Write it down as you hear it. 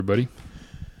Everybody,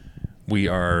 We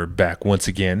are back once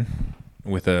again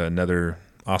with another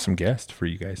awesome guest for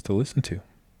you guys to listen to.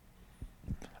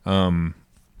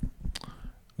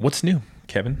 What's new,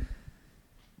 Kevin?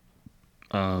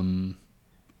 God,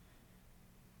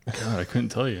 I couldn't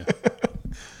tell you.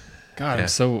 God, Yeah. I'm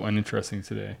so uninteresting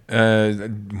today.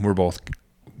 We're both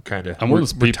kind of. I'm one of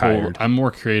those people. Tired. I'm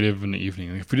more creative in the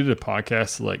evening. Like, if we did a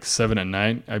podcast at like 7 at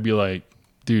night, I'd be like,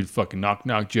 dude, fucking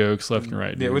knock jokes left and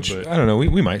right. Yeah, Dude, which but I don't know.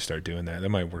 We might start doing that. That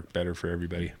might work better for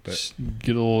everybody. But just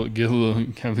get a little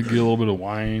bit of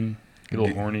wine, get a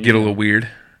little horny, get a little weird.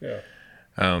 Yeah.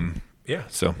 Yeah.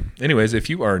 So, anyways, if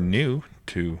you are new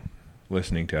to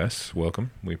listening to us,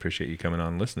 welcome. We appreciate you coming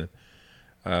on and listening.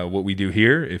 What we do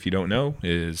here, if you don't know,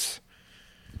 is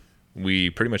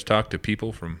we pretty much talk to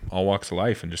people from all walks of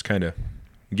life and just kind of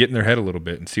get in their head a little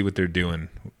bit and see what they're doing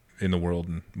in the world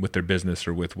and with their business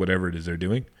or with whatever it is they're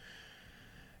doing.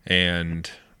 And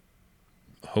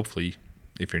hopefully,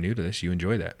 if you're new to this, you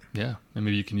enjoy that. Yeah, and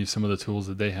maybe you can use some of the tools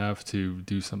that they have to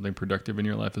do something productive in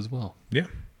your life as well. Yeah.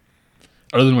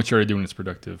 Other than what you're already doing is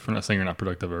productive. We're not saying you're not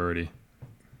productive already.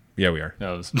 Yeah, we are.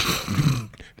 That was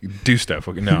Do stuff.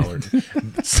 Okay, no.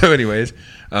 So anyways,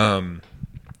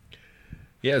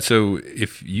 yeah, so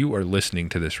if you are listening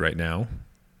to this right now,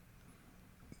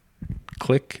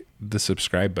 click the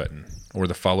subscribe button or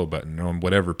the follow button on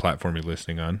whatever platform you're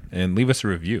listening on and leave us a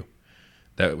review.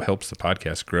 That helps the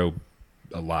podcast grow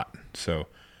a lot. So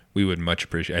we would much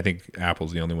appreciate. I think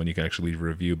Apple's the only one you can actually leave a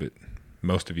review, but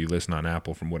most of you listen on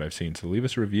Apple from what I've seen. So leave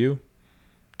us a review.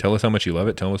 Tell us how much you love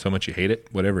it. Tell us how much you hate it.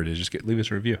 Whatever it is, just leave us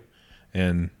a review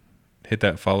and hit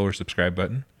that follow or subscribe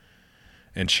button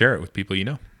and share it with people you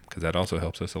know, because that also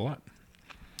helps us a lot.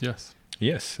 yes.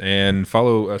 Yes, and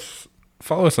follow us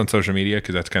on social media,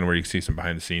 because that's kind of where you can see some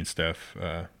behind the scenes stuff.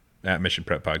 At Mission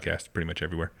Prep Podcast, pretty much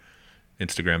everywhere.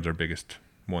 Instagram's our biggest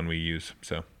one we use,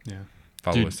 so Yeah.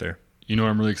 follow Dude, us there. You know what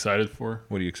I'm really excited for?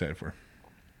 What are you excited for?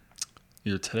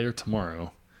 Either today or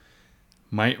tomorrow,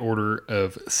 my order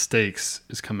of steaks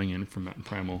is coming in from Mountain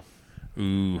Primal,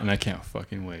 Ooh, and I can't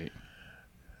fucking wait.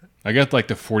 I got like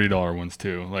the $40 ones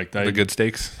too. Like the good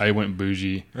steaks. I went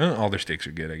bougie. All their steaks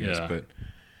are good, I guess. Yeah. But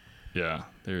Yeah,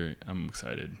 I'm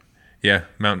excited. yeah,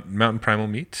 Mountain Primal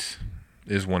Meats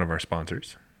is one of our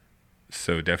sponsors,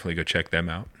 so definitely go check them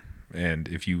out. And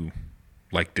if you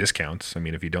like discounts, I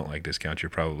mean, if you don't like discounts, you're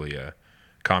probably a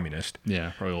communist.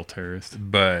 Yeah, probably a little terrorist.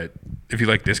 But if you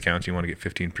like discounts, you want to get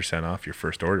 15% off your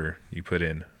first order, you put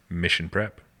in Mission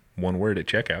Prep, one word at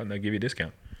checkout, and they'll give you a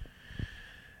discount.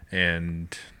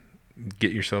 And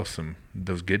get yourself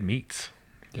those good meats.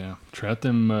 Yeah, try out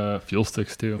them fuel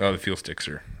sticks too. Oh, the fuel sticks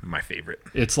are my favorite.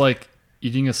 It's like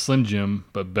eating a Slim Jim,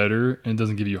 but better, and it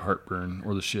doesn't give you heartburn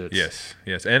or the shits.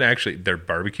 Yes. And actually, their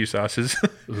barbecue sauces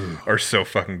are so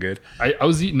fucking good. I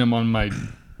was eating them on my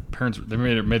parents. They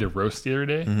made a roast the other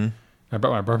day. Mm-hmm. I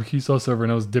brought my barbecue sauce over,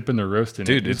 and I was dipping the roast in it.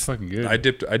 Dude, It's fucking good.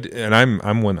 And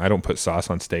I'm one. I don't put sauce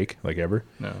on steak like ever.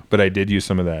 No. But I did use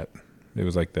some of that. It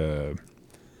was like the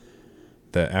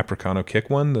Apricano Kick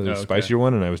one, the spicier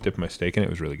one, and I was dipping my steak in it. It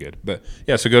was really good. But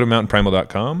yeah, so go to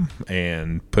mountainprimal.com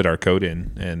and put our code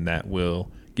in, and that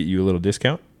will get you a little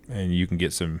discount, and you can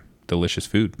get some delicious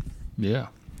food. Yeah.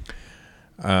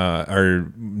 I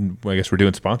guess we're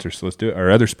doing sponsors, so let's do it.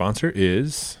 Our other sponsor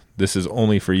this is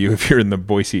only for you if you're in the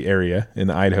Boise area, in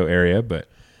the Idaho area, but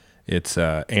it's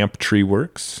Amp Tree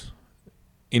Works.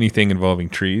 Anything involving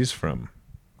trees, from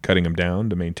cutting them down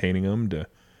to maintaining them to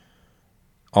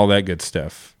all that good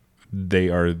stuff, they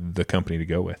are the company to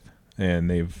go with. And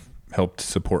they've helped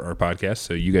support our podcast,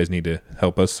 so you guys need to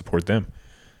help us support them.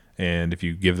 And if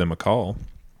you give them a call,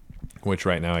 which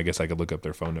right now I guess I could look up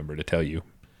their phone number to tell you,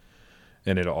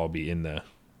 and it'll all be in the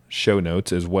show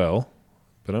notes as well.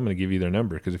 But I'm going to give you their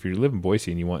number, because if you live in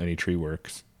Boise and you want any tree work,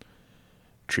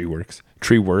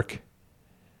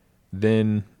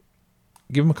 then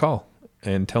give them a call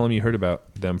and tell them you heard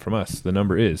about them from us. The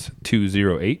number is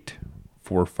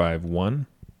 208-451.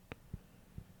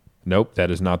 Nope,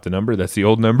 that is not the number. That's the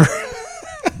old number.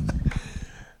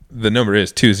 The number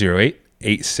is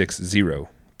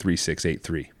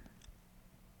 208-860-3683.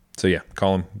 So yeah,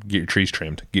 call them. Get your trees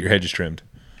trimmed. Get your hedges trimmed.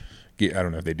 I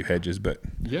don't know if they do hedges, but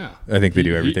Yeah. I think they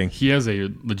do everything. He has a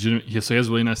legitimate. So he has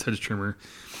a really nice hedge trimmer.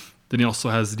 Then he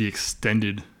also has the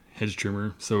extended hedge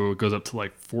trimmer, so it goes up to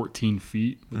like 14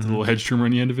 feet with a little hedge trimmer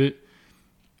on the end of it.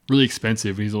 Really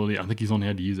expensive. I think he's only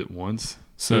had to use it once.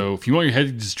 So if you want your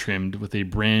hedges trimmed with a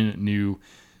brand new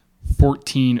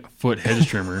 14-foot hedge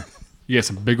trimmer, you got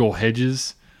some big old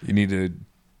hedges. You need to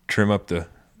trim up the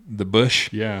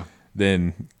bush. Yeah.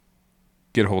 Then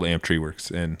get a hold of Amp Tree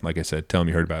Works, and like I said, tell them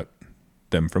you heard about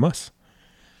them from us.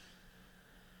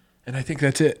 And I think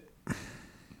that's it.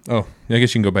 Oh, I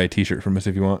guess you can go buy a t-shirt from us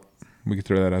if you want. We could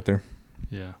throw that out there.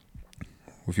 Yeah.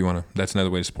 If you want to. That's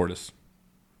another way to support us.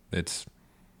 It's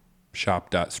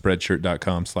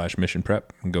shop.spreadshirt.com/mission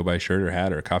prep and go buy a shirt or a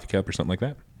hat or a coffee cup or something like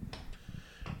that.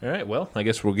 All right. Well, I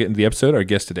guess we'll get into the episode. Our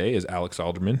guest today is Alex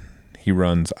Alderman. He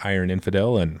runs Iron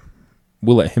Infidel, and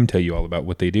we'll let him tell you all about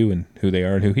what they do and who they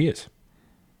are and who he is.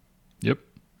 Yep.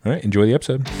 All right. Enjoy the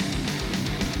episode.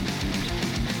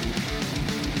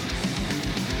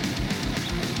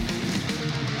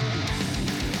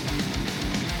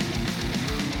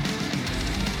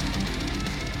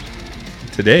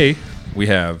 Today, we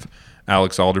have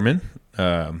Alex Alderman.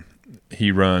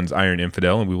 He runs Iron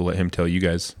Infidel, and we will let him tell you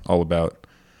guys all about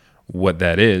what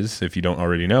that is if you don't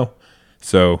already know.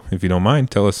 So, if you don't mind,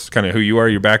 tell us kind of who you are,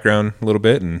 your background a little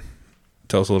bit, and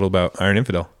tell us a little about Iron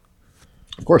Infidel.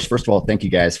 Of course. First of all, thank you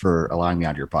guys for allowing me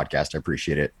onto your podcast. I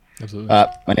appreciate it. Absolutely.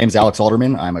 My name's Alex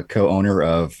Alderman. I'm a co-owner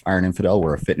of Iron Infidel.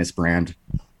 We're a fitness brand.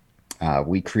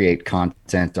 We create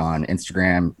content on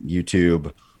Instagram,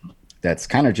 YouTube, that's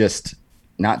kind of just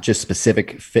not just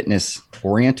specific fitness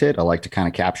oriented. I like to kind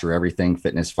of capture everything: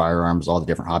 fitness, firearms, all the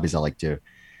different hobbies I like to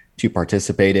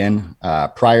participate in.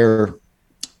 Prior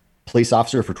police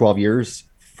officer for 12 years,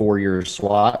 4 years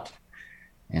SWAT.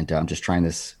 And I'm just trying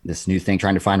this new thing,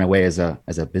 trying to find my way as a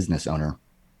business owner.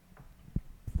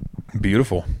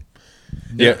 Beautiful.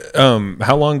 Yeah.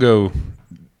 How long ago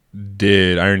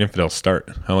did Iron Infidel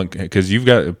start? How long? Because you've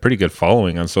got a pretty good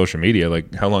following on social media.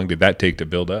 Like, how long did that take to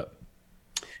build up?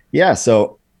 Yeah.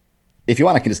 So if you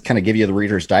want, I can just kind of give you the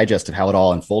Reader's Digest of how it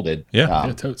all unfolded.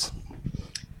 Yeah, totes.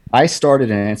 I started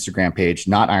an Instagram page,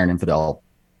 not Iron Infidel,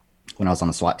 when I was on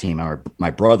the SWAT team. My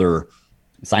brother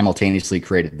simultaneously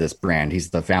created this brand. He's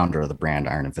the founder of the brand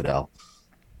Iron Infidel.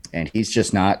 And he's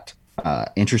just not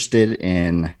interested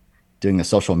in doing the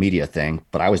social media thing,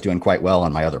 but I was doing quite well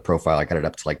on my other profile. I got it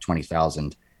up to like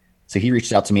 20,000. So he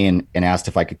reached out to me and asked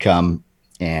if I could come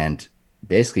and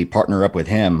basically partner up with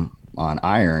him on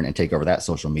Iron and take over that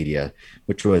social media,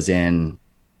 which was in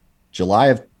July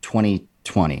of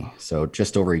 2020. So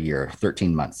just over a year,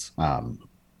 13 months. I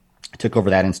took over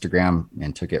that Instagram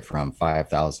and took it from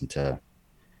 5,000 to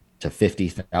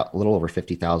 50, a little over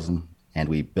 50,000. And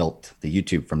we built the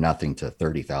YouTube from nothing to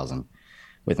 30,000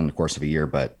 within the course of a year.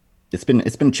 But it's been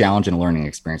a challenge and a learning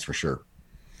experience for sure.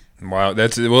 Wow,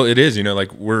 it is.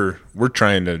 Like we're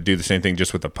trying to do the same thing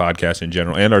just with the podcast in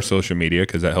general and our social media,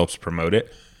 because that helps promote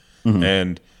it. Mm-hmm.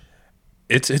 And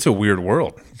it's a weird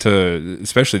world,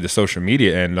 especially the social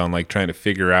media end, on like trying to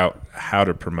figure out how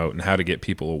to promote and how to get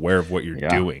people aware of what you're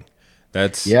doing.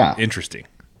 That's interesting.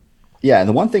 Yeah, and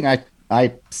the one thing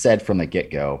I said from the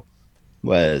get-go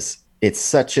was it's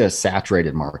such a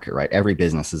saturated market, right? Every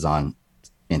business is on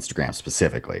Instagram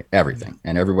specifically, everything.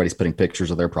 And everybody's putting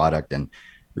pictures of their product and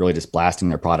really just blasting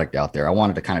their product out there. I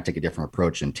wanted to kind of take a different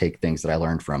approach and take things that I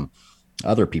learned from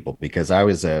other people, because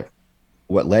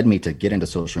what led me to get into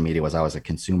social media was I was a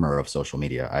consumer of social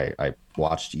media. I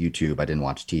watched YouTube. I didn't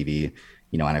watch TV,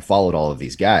 and I followed all of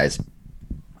these guys,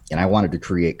 and I wanted to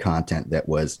create content that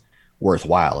was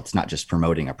worthwhile. It's not just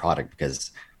promoting a product,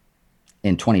 because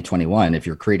in 2021, if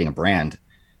you're creating a brand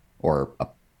or a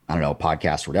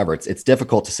podcast or whatever, it's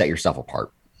difficult to set yourself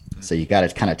apart. So you got to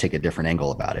kind of take a different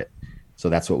angle about it. So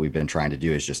that's what we've been trying to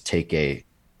do, is just take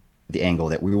the angle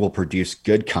that we will produce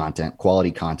good content,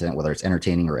 quality content, whether it's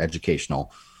entertaining or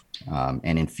educational,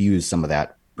 and infuse some of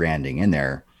that branding in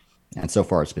there. And so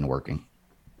far it's been working.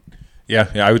 Yeah,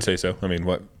 I would say so. I mean,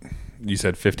 what you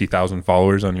said, 50,000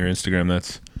 followers on your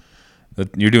Instagram.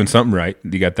 You're doing something right.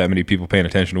 You got that many people paying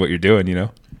attention to what you're doing,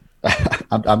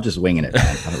 I'm just winging it,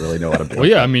 man. I don't really know what I'm doing. Well,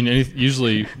 yeah, I mean,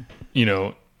 usually,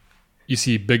 you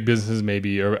see big businesses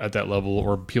maybe are at that level,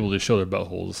 or people just show their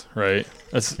buttholes, right?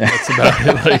 That's about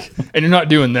it. Like, and you're not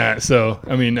doing that. So,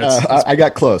 I mean, I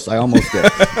got close. I almost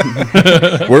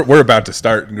did. We're about to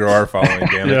start and grow our following.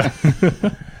 Damn it.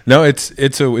 Yeah. No,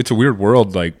 it's a weird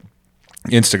world, like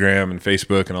Instagram and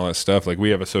Facebook and all that stuff. Like,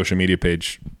 we have a social media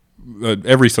page.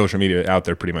 Every social media out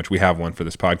there, pretty much, we have one for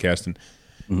this podcast, and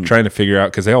trying to figure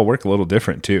out, because they all work a little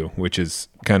different too, which is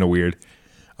kind of weird.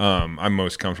 I'm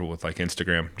most comfortable with like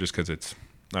Instagram, just because it's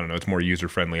more user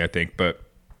friendly, I think. But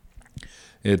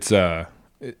it's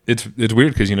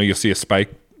weird, because you'll see a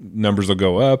spike, numbers will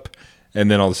go up,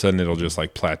 and then all of a sudden it'll just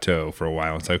like plateau for a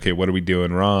while. It's like, okay, what are we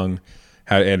doing wrong?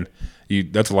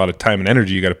 That's a lot of time and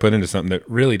energy you got to put into something that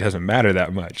really doesn't matter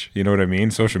that much. You know what I mean?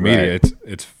 Social media, right.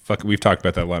 it's fucking. We've talked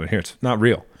about that a lot in here. It's not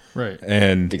real, right?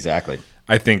 And exactly,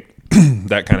 I think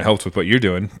that kind of helps with what you're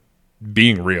doing,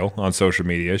 being real on social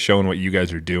media, showing what you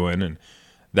guys are doing, and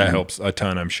that helps a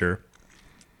ton, I'm sure.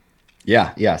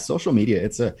 Yeah. Social media,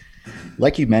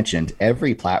 like you mentioned,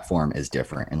 every platform is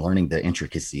different, and learning the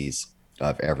intricacies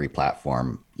of every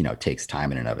platform, takes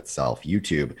time in and of itself.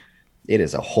 YouTube, it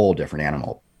is a whole different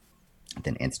animal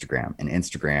than Instagram, and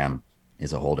Instagram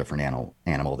is a whole different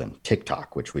animal than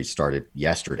TikTok, which we started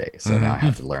yesterday. So now I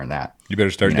have to learn that. You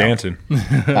better start dancing.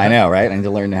 I know, right? I need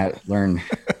to learn,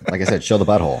 like I said, show the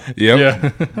butthole. Yep.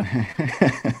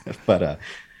 Yeah. But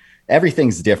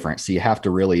everything's different. So you have to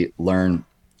really learn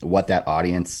what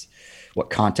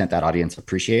content that audience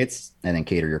appreciates, and then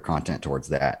cater your content towards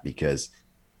that. Because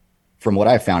from what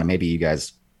I've found, and maybe you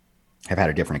guys have had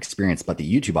a different experience, but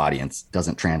the YouTube audience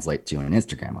doesn't translate to an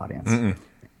Instagram audience. Mm-mm.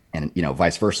 And,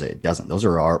 vice versa. It doesn't. Those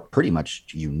are our pretty much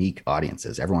unique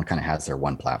audiences. Everyone kind of has their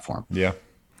one platform. Yeah.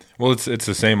 Well, it's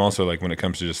the same also, like when it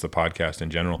comes to just the podcast in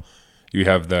general. You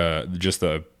have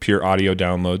the pure audio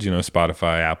downloads,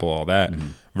 Spotify, Apple, all that,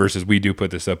 versus we do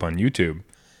put this up on YouTube,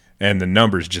 and the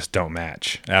numbers just don't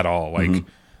match at all. Like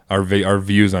our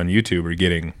views on YouTube are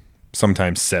getting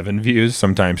sometimes 7 views,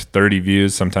 sometimes 30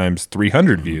 views, sometimes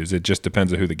 300 views. It just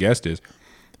depends on who the guest is.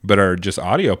 But our just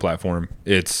audio platform,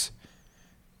 it's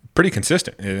pretty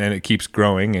consistent, and it keeps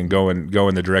growing and going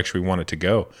the direction we want it to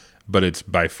go. But it's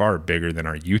by far bigger than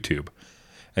our YouTube.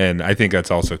 And I think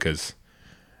that's also because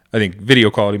I think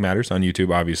video quality matters on YouTube,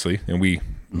 obviously. And we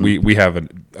have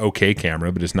an okay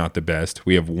camera, but it's not the best.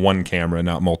 We have one camera,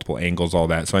 not multiple angles, all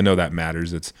that. So I know that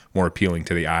matters. It's more appealing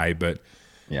to the eye. But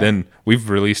then we've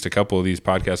released a couple of these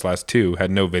podcasts, last 2 had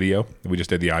no video. We just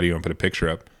did the audio and put a picture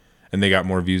up. And they got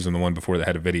more views than the one before that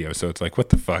had a video. So it's like, what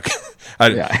the fuck? I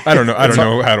don't know. I don't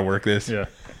know how to work this. Yeah.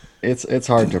 It's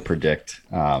hard to predict.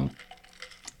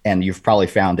 And you've probably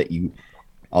found that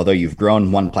although you've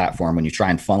grown one platform, when you try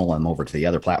and funnel them over to the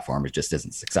other platform, it just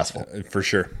isn't successful. For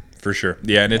sure.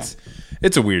 Yeah. And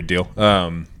it's a weird deal.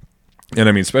 And I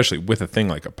mean, especially with a thing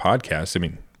like a podcast, I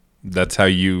mean, that's how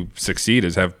you succeed,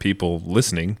 is have people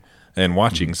listening and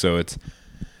watching. So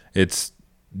it's,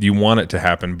 you want it to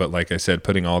happen, but like I said,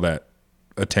 putting all that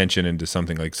attention into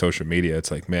something like social media,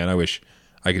 it's like, man, I wish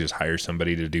I could just hire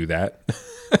somebody to do that.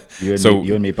 You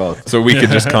and me both. So we could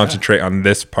just concentrate on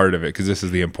this part of it, because this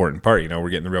is the important part. We're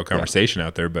getting the real conversation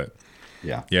out there. But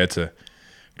yeah, it's a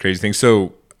crazy thing.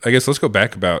 So I guess let's go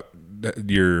back about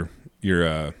your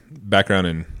background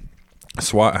in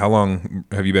SWAT. How long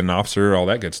have you been an officer? All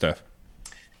that good stuff.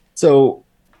 So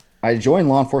I joined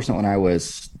law enforcement when I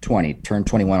was 20, turned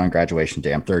 21 on graduation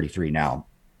day. I'm 33 now.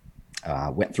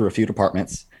 Went through a few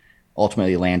departments,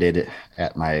 ultimately landed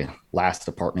at my last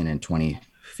department in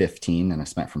 2015. And I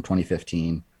spent from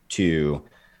 2015 to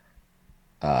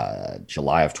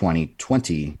July of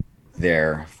 2020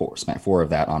 there, spent 4 of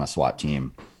that on a SWAT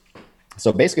team.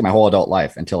 So basically my whole adult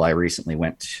life, until I recently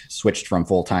switched from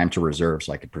full-time to reserve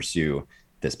so I could pursue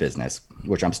this business,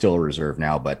 which I'm still a reserve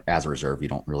now, but as a reserve, you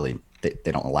don't really,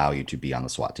 they don't allow you to be on the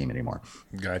SWAT team anymore.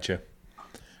 Gotcha.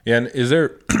 Yeah. And is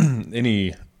there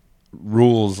any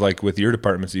rules, like with your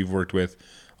departments that you've worked with,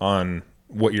 on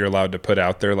what you're allowed to put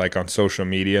out there, like on social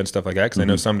media and stuff like that? Because I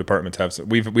know some departments have,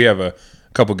 we have a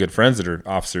couple good friends that are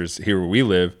officers here where we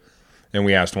live, and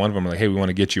we asked one of them, like, hey, we want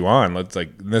to get you on.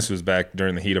 This was back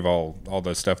during the heat of all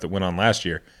the stuff that went on last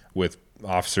year with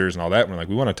officers and all that. And we're like,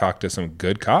 we want to talk to some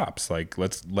good cops. Like,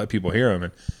 let's let people hear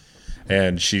them.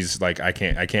 And she's like, I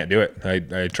can't do it.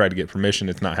 I tried to get permission.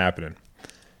 It's not happening.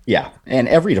 Yeah. And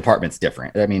every department's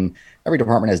different. I mean, every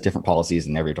department has different policies,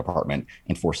 and every department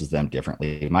enforces them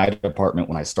differently. My department,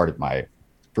 when I started my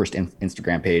first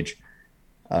Instagram page,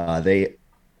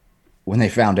 when they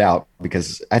found out,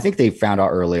 because I think they found out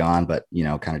early on, but,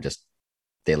 kind of just,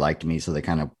 they liked me. So they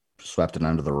kind of swept it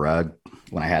under the rug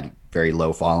when I had very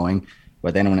low following.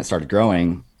 But then when it started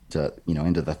growing to,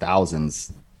 into the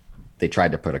thousands, they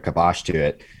tried to put a kibosh to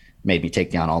it, made me take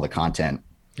down all the content,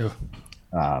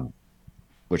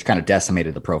 which kind of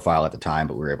decimated the profile at the time,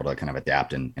 but we were able to kind of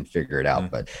adapt and figure it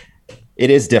out. But it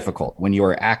is difficult when you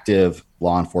are active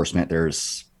law enforcement.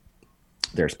 There's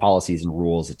policies and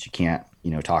rules that you can't,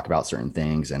 talk about certain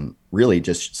things, and really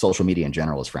just social media in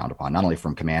general is frowned upon, not only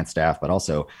from command staff, but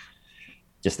also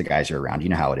just the guys you're around. You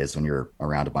know how it is when you're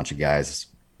around a bunch of guys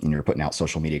and you're putting out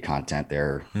social media content.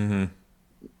 They're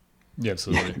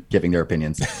absolutely giving their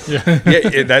opinions.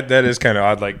 That is kind of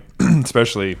odd. Like,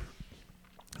 especially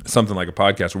something like a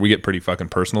podcast where we get pretty fucking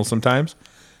personal sometimes.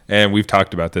 And we've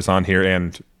talked about this on here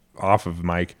and off of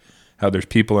mic, how there's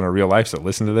people in our real lives that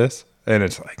listen to this. And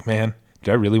it's like, man,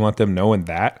 do I really want them knowing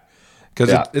that?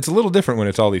 Because it's a little different when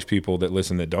it's all these people that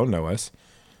listen that don't know us.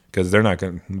 Because they're not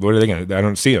going to, what are they going to, I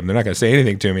don't see them. They're not going to say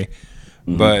anything to me.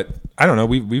 Mm-hmm. But I don't know.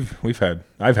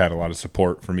 I've had a lot of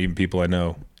support from even people I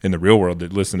know in the real world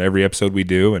that listen to every episode we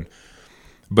do.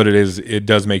 But it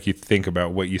does make you think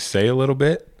about what you say a little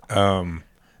bit.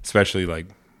 Especially like,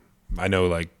 I know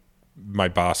like my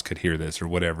boss could hear this or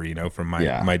whatever, from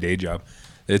my day job.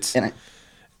 It's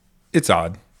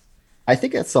odd. I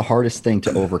think that's the hardest thing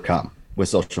to overcome with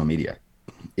social media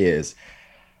is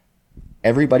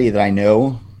everybody that I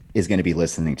know is going to be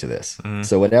listening to this.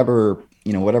 So whatever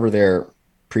their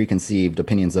preconceived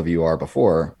opinions of you are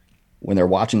before, when they're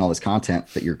watching all this content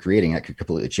that you're creating, that could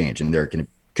completely change, and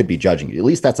could be judging you. At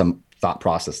least that's a thought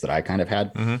process that I kind of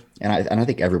had. And I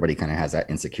think everybody kind of has that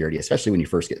insecurity, especially when you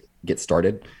first get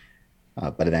started.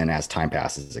 But then as time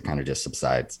passes, it kind of just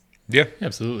subsides. Yeah,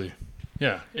 absolutely.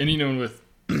 Yeah. And with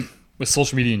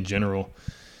social media in general,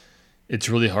 it's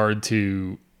really hard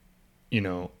to,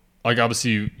 like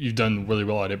obviously you've done really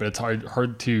well at it, but it's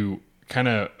hard to kind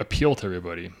of appeal to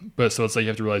everybody. But so it's like you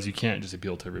have to realize you can't just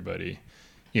appeal to everybody.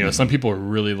 Some people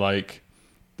really like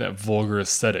that vulgar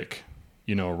aesthetic,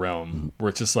 realm where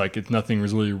it's just like it's nothing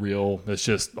is really real. It's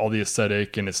just all the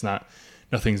aesthetic, and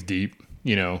nothing's deep,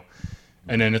 And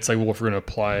then it's like, well, if we're going to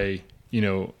apply,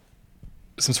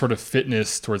 some sort of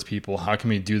fitness towards people, how can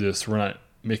we do this so we're not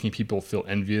making people feel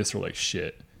envious or like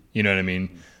shit? You know what I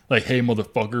mean? Like, hey,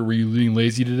 motherfucker, were you being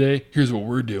lazy today? Here's what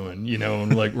we're doing,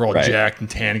 and like we're all right. jacked and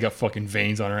tan and got fucking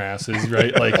veins on our asses,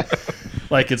 right?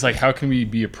 Like it's like, how can we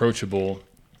be approachable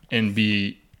and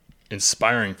be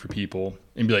inspiring for people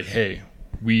and be like, hey,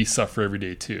 we suffer every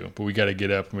day too, but we got to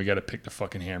get up and we got to pick the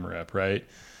fucking hammer up, right?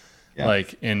 Yeah.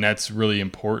 And that's really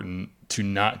important to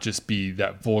not just be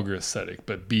that vulgar aesthetic,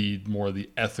 but be more the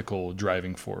ethical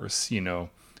driving force,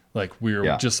 Like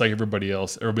we're just like everybody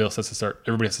else. Everybody has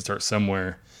to start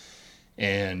somewhere,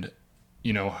 and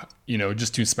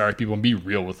just to inspire people and be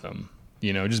real with them.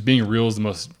 Just being real is the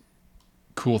most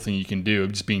cool thing you can do.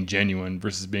 Just being genuine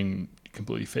versus being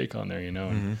completely fake on there.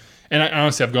 And I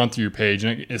honestly, I've gone through your page,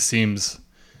 and it seems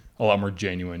a lot more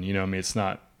genuine. I mean, it's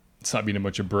not being a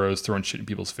bunch of bros throwing shit in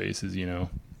people's faces.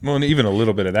 Well, and even a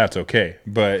little bit of that's okay,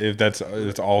 but if that's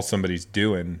all somebody's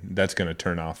doing, that's going to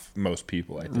turn off most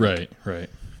people, I think. Right.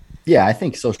 Yeah, I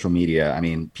think social media, I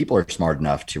mean, people are smart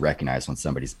enough to recognize when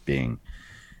somebody's being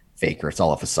fake or it's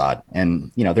all a facade.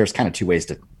 And, there's kind of two ways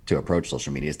to approach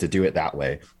social media, is to do it that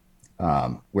way,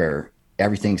 where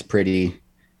everything's pretty,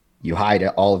 you hide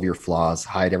all of your flaws,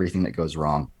 hide everything that goes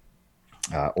wrong,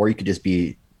 or you could just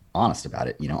be honest about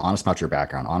it, honest about your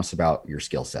background, honest about your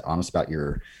skill set, honest about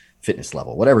your fitness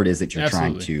level, whatever it is that you're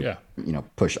trying to,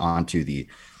 push onto the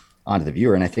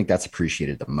viewer. And I think that's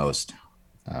appreciated the most.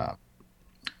 I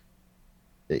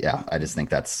just think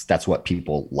that's what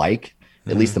people like,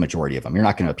 at least the majority of them. You're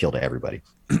not going to appeal to everybody.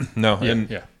 No.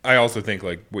 I also think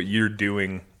like what you're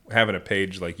doing, having a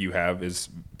page like you have, is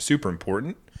super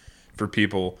important for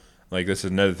people. Like, this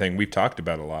is another thing we've talked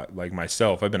about a lot. Like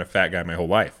myself, I've been a fat guy my whole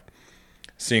life.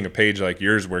 Seeing a page like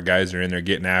yours where guys are in there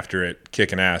getting after it,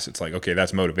 kicking ass, it's like, okay,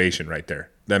 that's motivation right there.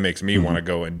 That makes me want to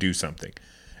go and do something.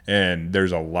 And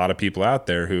there's a lot of people out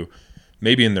there who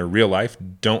maybe in their real life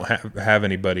don't have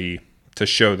anybody to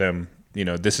show them,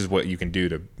 this is what you can do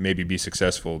to maybe be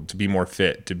successful, to be more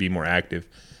fit, to be more active.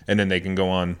 And then they can go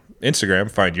on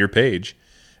Instagram, find your page,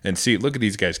 and see, look at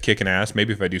these guys kicking ass.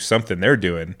 Maybe if I do something they're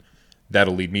doing,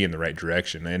 that'll lead me in the right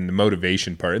direction. And the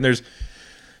motivation part, and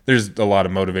there's a lot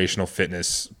of motivational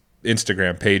fitness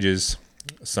Instagram pages.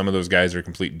 Some of those guys are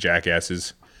complete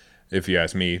jackasses, if you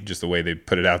ask me, just the way they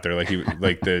put it out there, like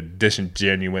the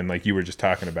disingenuine, like you were just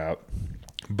talking about.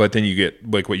 But then you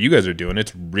get like what you guys are doing.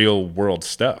 It's real world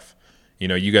stuff.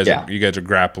 You guys are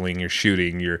grappling, you're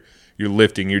shooting, you're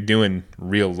lifting, you're doing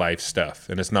real life stuff,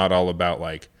 and it's not all about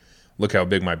like, look how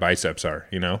big my biceps are.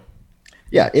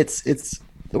 Yeah, it's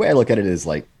the way I look at it is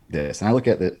like this, and I look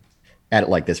at it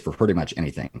like this for pretty much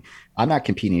anything. I'm not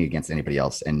competing against anybody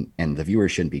else, and the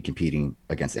viewers shouldn't be competing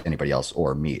against anybody else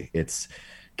or me. It's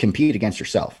compete against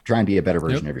yourself. Try and be a better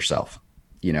version of yourself.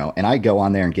 And I go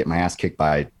on there and get my ass kicked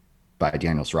by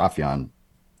Daniel Sarafian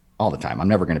all the time. I'm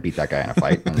never going to beat that guy in a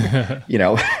fight,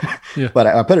 and, but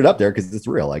I put it up there because it's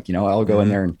real. Like, I'll go in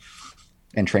there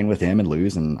and train with him and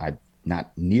lose, and I'm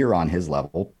not near on his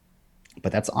level,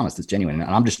 but that's honest. It's genuine.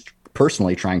 And I'm just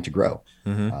personally trying to grow.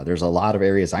 There's a lot of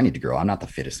areas I need to grow. I'm not the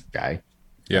fittest guy.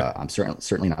 I'm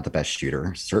certainly not the best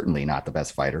shooter, certainly not the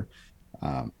best fighter.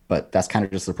 But that's kind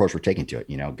of just the approach we're taking to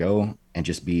it, go and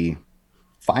just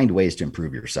find ways to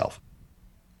improve yourself.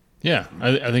 Yeah.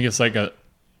 I think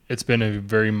it's been a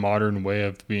very modern way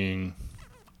of being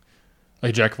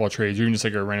like jack of all trades. You're just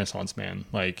like a Renaissance man.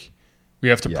 Like, we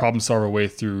have to problem solve our way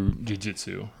through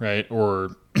jiu-jitsu, right?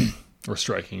 Or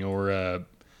striking, or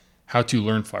how to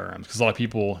learn firearms. Because a lot of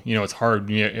people, it's hard.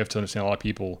 You have to understand a lot of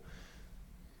people,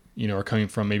 are coming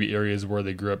from maybe areas where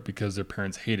they grew up because their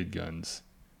parents hated guns.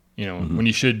 When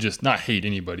you should just not hate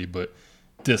anybody, but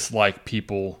dislike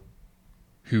people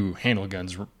who handle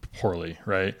guns poorly,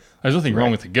 right? There's nothing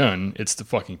wrong with the gun. It's the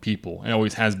fucking people. It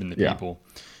always has been the people.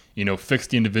 You know, fix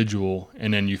the individual,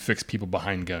 and then you fix people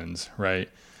behind guns, right?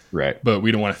 Right. But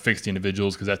we don't want to fix the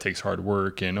individuals because that takes hard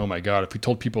work. And oh my God, if we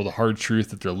told people the hard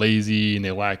truth that they're lazy and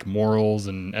they lack morals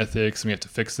and ethics and we have to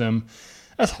fix them,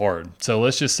 that's hard. So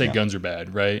let's just say guns are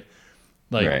bad, right?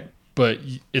 Like, but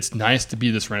it's nice to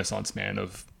be this Renaissance man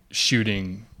of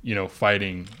shooting, you know,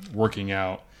 fighting, working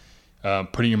out,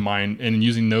 putting your mind and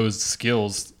using those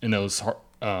skills and those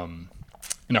and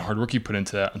the hard work you put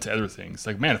into other things.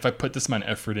 Like, man, if I put this amount of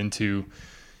effort into,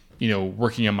 you know,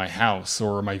 working on my house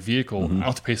or my vehicle, I don't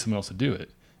have to pay someone else to do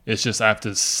it. It's just I have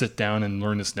to sit down and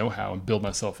learn this know-how and build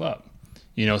myself up.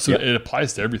 You know, so it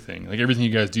applies to everything. Like everything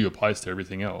you guys do applies to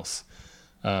everything else.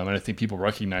 And I think people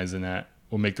recognizing that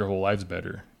will make their whole lives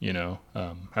better, you know?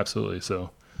 Absolutely. So.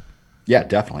 Yeah,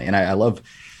 definitely. And I love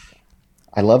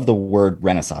the word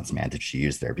Renaissance man that you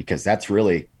used there, because that's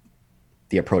really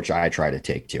the approach I try to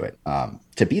take to it.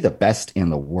 To be the best in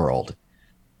the world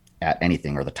at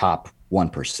anything, or the top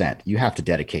 1%, you have to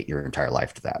dedicate your entire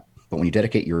life to that. But when you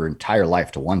dedicate your entire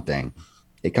life to one thing,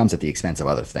 it comes at the expense of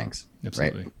other things.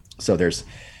 Absolutely. Right? So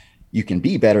you can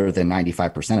be better than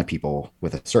 95% of people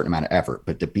with a certain amount of effort,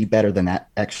 but to be better than that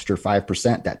extra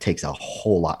 5%, that takes a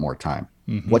whole lot more time.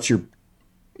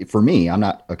 For me, I'm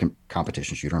not a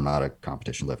competition shooter. I'm not a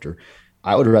competition lifter.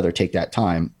 I would rather take that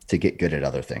time to get good at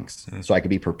other things. So I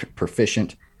could be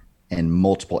proficient in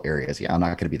multiple areas. Yeah, I'm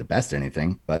not going to be the best at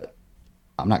anything, but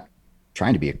I'm not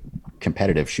trying to be a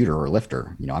competitive shooter or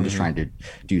lifter. You know, I'm just trying to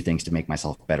do things to make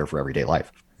myself better for everyday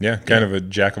life. Yeah, kind of a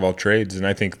jack of all trades. And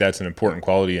I think that's an important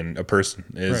quality in a person,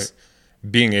 is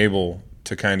being able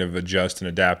to kind of adjust and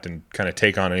adapt and kind of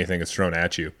take on anything that's thrown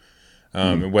at you.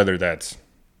 And whether that's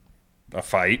a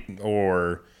fight,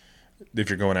 or if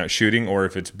you're going out shooting, or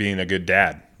if it's being a good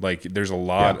dad. Like there's a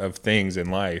lot of things in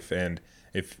life. And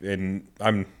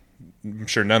I'm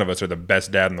sure none of us are the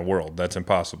best dad in the world. That's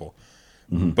impossible.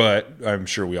 But I'm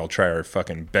sure we all try our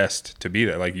fucking best to be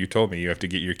that. Like you told me, you have to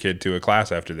get your kid to a class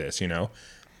after this, you know?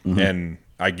 And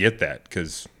I get that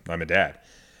because I'm a dad.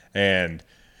 And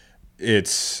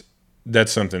that's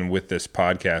something with this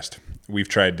podcast. We've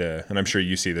tried to, and I'm sure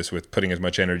you see this with putting as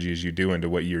much energy as you do into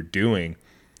what you're doing,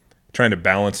 trying to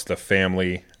balance the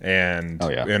family and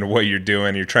what you're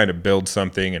doing. You're trying to build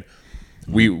something, and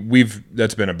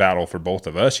that's been a battle for both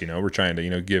of us. You know, we're trying to,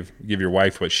 you know, give your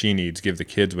wife what she needs, give the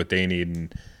kids what they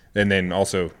need, and then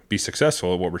also be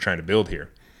successful at what we're trying to build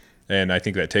here. And I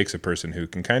think that takes a person who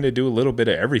can kind of do a little bit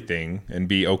of everything and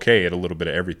be okay at a little bit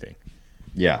of everything.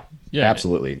 Yeah,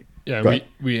 absolutely. Yeah,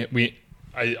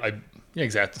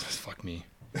 exactly. Fuck me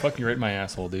right in my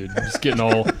asshole, dude. I'm just getting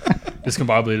all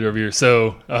discombobulated over here.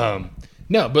 So,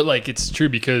 no, but like it's true,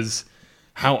 because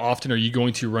how often are you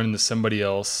going to run into somebody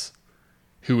else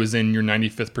who is in your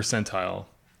 95th percentile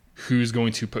who's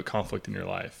going to put conflict in your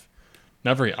life?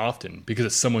 Not very often, because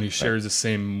it's someone who shares the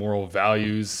same moral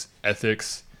values,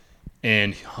 ethics,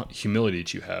 and humility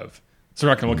that you have. So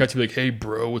they're not going to look at you like, hey,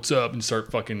 bro, what's up? And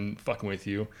start fucking with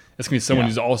you. It's going to be someone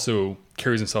who's also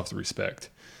carries himself with respect.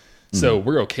 So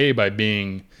we're okay by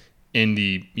being in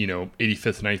the, you know,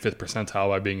 85th, 95th percentile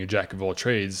by being a jack of all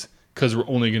trades, because we're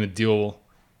only going to deal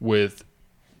with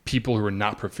people who are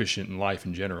not proficient in life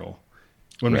in general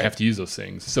when we have to use those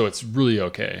things. So it's really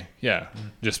okay. Yeah.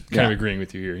 Just kind of agreeing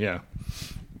with you here. Yeah.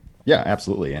 Yeah,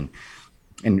 absolutely. And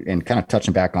kind of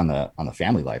touching back on the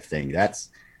family life thing, that's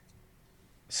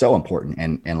so important.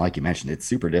 And like you mentioned, it's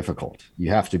super difficult.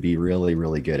 You have to be really,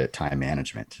 really good at time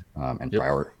management and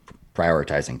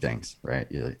prioritizing things, right?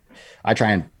 I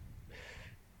try and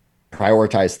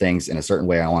prioritize things in a certain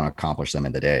way I want to accomplish them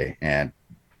in the day. And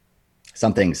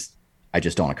some things I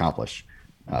just don't accomplish.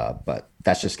 But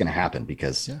that's just going to happen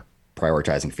because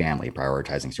prioritizing family,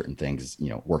 prioritizing certain things, you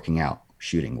know, working out,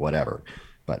 shooting, whatever.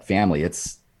 But family,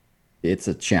 it's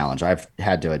a challenge. I've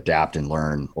had to adapt and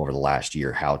learn over the last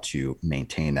year how to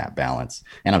maintain that balance.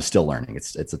 And I'm still learning.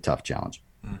 It's a tough challenge.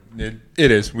 It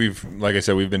is. Like I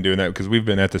said, we've been doing that because we've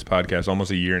been at this podcast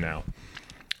almost a year now.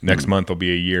 Next month will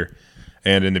be a year.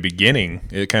 And in the beginning,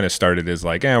 it kind of started as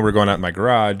like, we're going out in my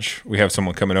garage. We have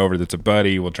someone coming over that's a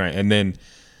buddy. We'll try. And then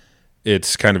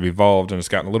it's kind of evolved and it's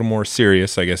gotten a little more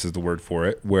serious, I guess is the word for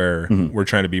it, where we're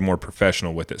trying to be more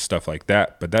professional with it, stuff like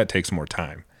that. But that takes more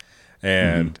time.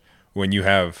 And when you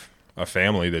have a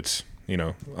family that's, you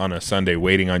know, on a Sunday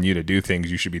waiting on you to do things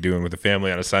you should be doing with the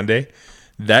family on a Sunday,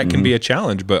 that can be a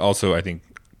challenge. But also I think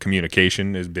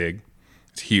communication is big.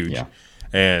 It's huge. Yeah.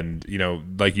 And, you know,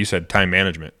 like you said, time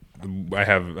management. I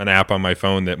have an app on my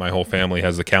phone that my whole family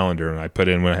has the calendar, and I put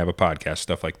in when I have a podcast,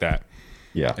 stuff like that.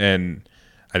 Yeah. And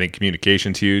I think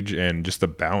communication's huge, and just the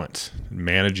balance,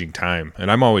 managing time. And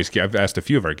I've asked a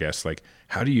few of our guests, like,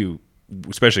 how do you,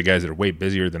 especially guys that are way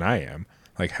busier than I am,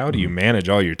 like, how do you manage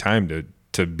all your time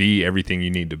to be everything you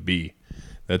need to be?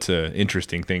 That's an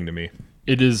interesting thing to me.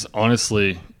 It is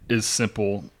honestly is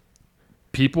simple.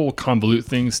 People convolute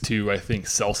things to, I think,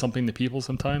 sell something to people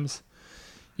sometimes.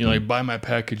 You know, like, buy my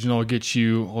package and I'll teach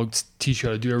you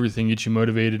how to do everything, get you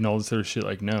motivated and all this other shit.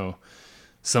 Like, no.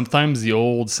 Sometimes the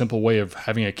old simple way of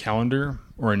having a calendar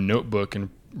or a notebook and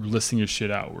listing your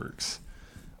shit out works.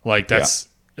 Like, that's,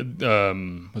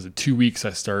 was it 2 weeks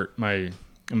I'm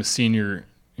a senior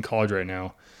in college right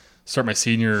now. Start my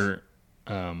senior,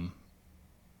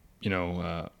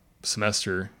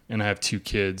 semester, and I have 2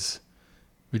 kids.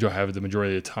 We don't have the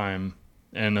majority of the time.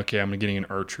 And okay, I'm getting in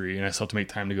archery, and I still have to make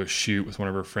time to go shoot with one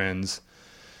of our friends.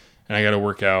 And I got to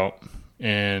work out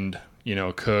and,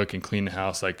 cook and clean the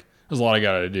house. Like, there's a lot I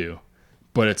got to do,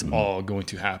 but it's all going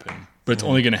to happen. But it's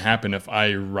only going to happen if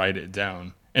I write it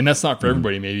down. And that's not for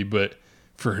everybody, maybe, but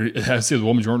I say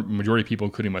the majority of people,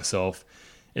 including myself,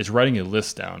 is writing a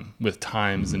list down with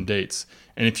times and dates.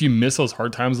 And if you miss those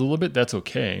hard times a little bit, that's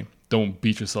okay. Don't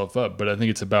beat yourself up. But I think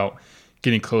it's about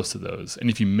getting close to those. And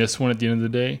if you miss one at the end of the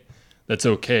day, that's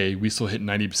okay. We still hit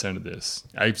 90% of this.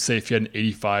 I'd say if you had an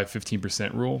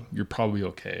 15% rule, you're probably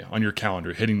okay on your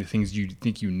calendar, hitting the things you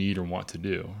think you need or want to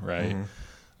do, right?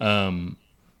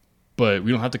 But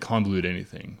we don't have to convolute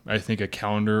anything. I think a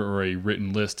calendar or a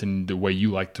written list and the way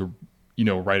you like to,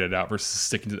 write it out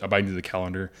versus abiding to the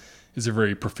calendar is a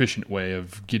very proficient way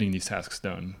of getting these tasks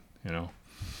done, Yeah,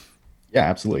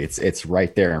 absolutely. It's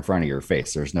right there in front of your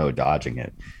face. There's no dodging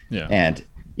it. Yeah. And,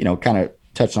 kind of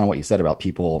touched on what you said about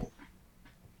people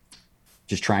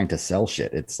just trying to sell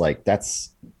shit. It's like,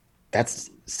 that's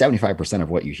 75% of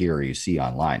what you hear or you see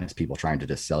online is people trying to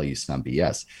just sell you some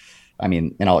BS. I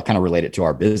mean, and I'll kind of relate it to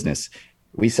our business.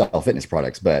 We sell fitness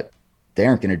products, but they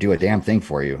aren't going to do a damn thing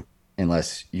for you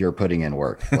unless you're putting in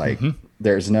work. Like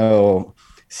there's no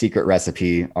secret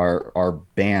recipe. Our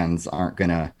bands aren't going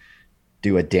to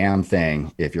do a damn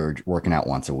thing if you're working out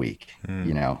once a week,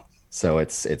 So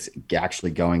it's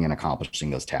actually going and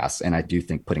accomplishing those tasks. And I do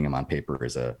think putting them on paper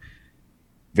is a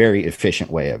very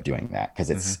efficient way of doing that,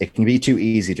 because it can be too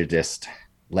easy to just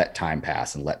let time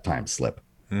pass and let time slip.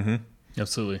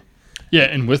 Absolutely. Yeah.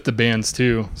 And with the bands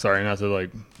too, sorry, not to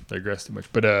digress too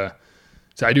much, but,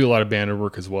 so I do a lot of band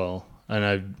work as well. And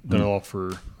I've done it all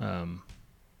for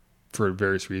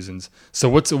various reasons. So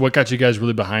what got you guys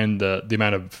really behind the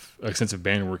amount of extensive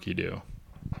band work you do?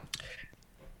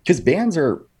 Because bands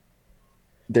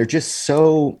they're just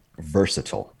so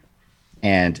versatile.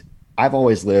 And I've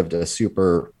always lived a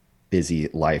super busy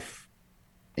life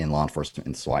in law enforcement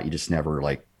and SWAT. You just never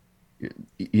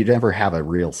you never have a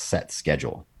real set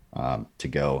schedule to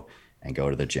go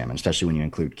to the gym, and especially when you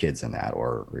include kids in that,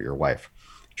 or your wife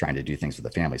trying to do things with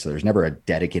the family. So there's never a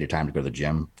dedicated time to go to the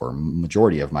gym for a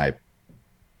majority of my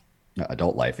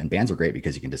adult life. And bands are great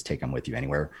because you can just take them with you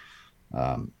anywhere.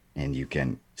 And you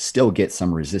can still get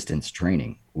some resistance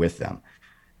training with them.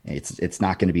 It's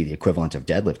not going to be the equivalent of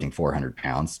deadlifting 400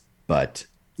 pounds, but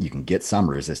you can get some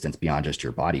resistance beyond just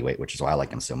your body weight, which is why I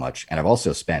like them so much. And I've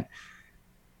also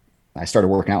I started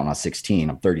working out when I was 16.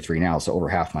 I'm 33 now. So over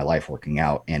half my life working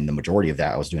out. And the majority of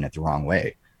that, I was doing it the wrong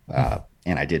way.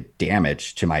 And I did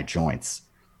damage to my joints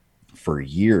for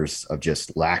years of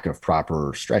just lack of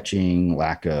proper stretching,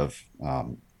 lack of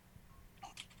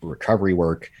recovery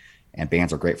work. And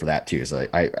bands are great for that too. So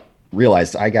I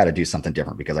realized I got to do something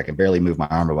different, because I can barely move my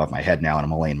arm above my head now, and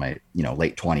I'm only in my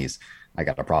late 20s. I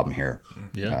got a problem here.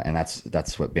 Yeah. And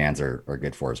that's what bands are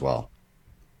good for as well.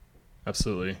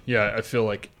 Absolutely. Yeah. I feel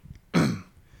like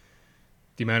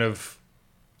the amount of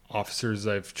officers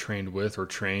I've trained with or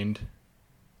trained,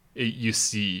 you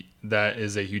see that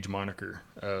is a huge moniker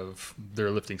of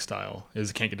their lifting style,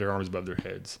 is they can't get their arms above their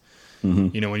heads.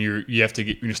 When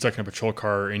you're stuck in a patrol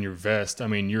car in your vest, I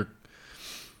mean, your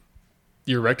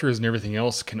erectors and everything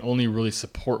else can only really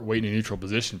support weight in a neutral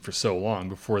position for so long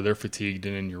before they're fatigued,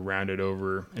 and then you're rounded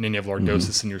over, and then you have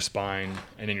lordosis in your spine,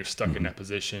 and then you're stuck in that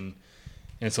position.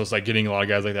 And so it's like getting a lot of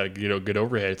guys like that good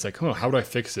overhead. It's like, how do I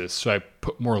fix this? Should I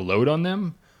put more load on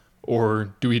them,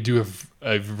 or do we do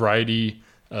a variety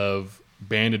of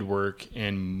banded work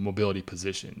and mobility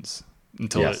positions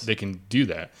until they can do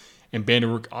that? And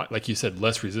banded work, like you said,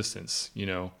 less resistance.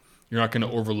 You're not going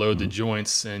to overload the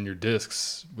joints and your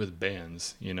discs with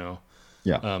bands.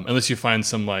 Unless you find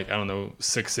some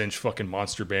 6-inch fucking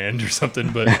monster band or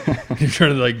something. But you're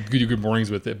trying to do good mornings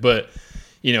with it. But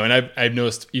and I've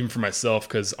noticed even for myself,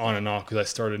 because on and off, because I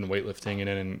started in weightlifting and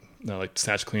then in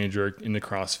snatch, clean and jerk into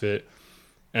CrossFit.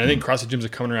 And I think CrossFit gyms are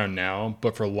coming around now,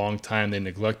 but for a long time they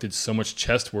neglected so much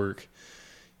chest work.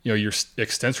 You know, your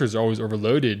extensors are always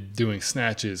overloaded doing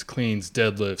snatches, cleans,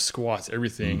 deadlifts, squats,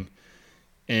 everything,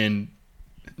 and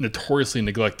notoriously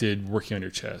neglected working on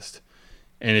your chest.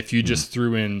 And if you just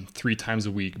threw in 3 times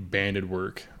a week banded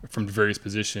work from various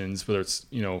positions, whether it's,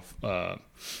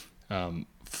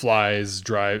 flies,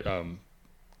 drive,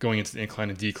 going into the incline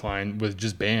and decline with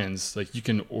just bands, like you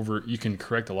can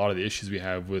correct a lot of the issues we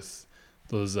have with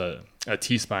those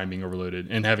T-spine being overloaded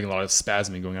and having a lot of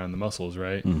spasming going on in the muscles,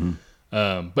 right?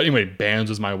 But anyway, bands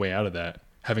was my way out of that.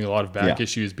 Having a lot of back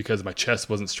issues because my chest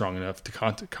wasn't strong enough to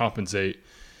compensate.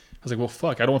 I was like, well,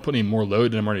 fuck, I don't want to put any more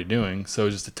load than I'm already doing. So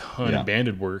just a ton of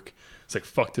banded work. It's like,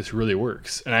 fuck, this really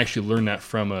works. And I actually learned that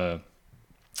from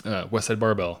Westside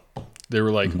Barbell. They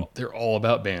were like, they're all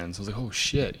about bands. I was like, oh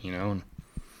shit, you know?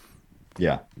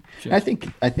 Yeah. I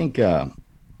think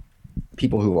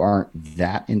people who aren't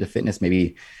that into fitness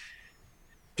maybe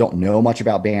don't know much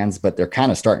about bands, but they're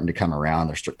kind of starting to come around.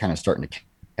 They're kind of starting to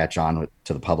catch on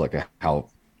to the public how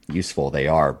useful they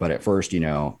are. But at first,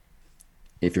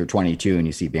 if you're 22 and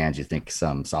you see bands, you think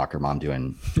some soccer mom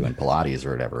doing Pilates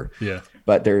or whatever. Yeah.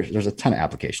 But there's a ton of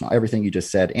application. Everything you just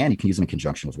said, and you can use them in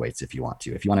conjunction with weights if you want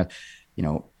to. If you want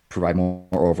to, provide more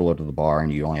overload to the bar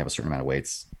and you only have a certain amount of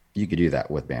weights, you could do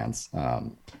that with bands.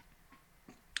 But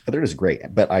they're just great.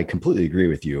 But I completely agree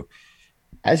with you.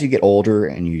 As you get older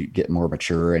and you get more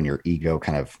mature and your ego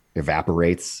kind of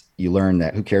evaporates, you learn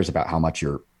that who cares about how much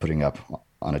you're putting up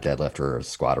on a deadlift or a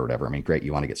squat or whatever. I mean, great,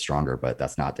 you want to get stronger, but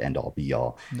that's not the end all be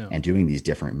all. No. And doing these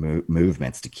different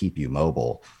movements to keep you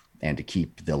mobile and to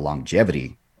keep the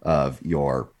longevity of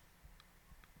your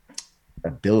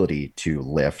ability to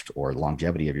lift or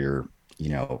longevity of your,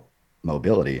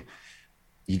 mobility,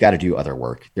 you got to do other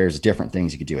work. There's different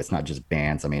things you could do. It's not just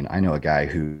bands. I mean, I know a guy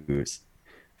who's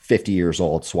 50 years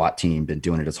old, SWAT team, been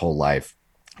doing it his whole life,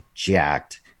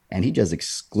 jacked, and he does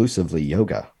exclusively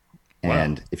yoga. Wow.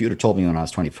 And if you would have told me when I was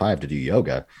 25 to do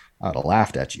yoga, I would have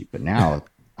laughed at you. But now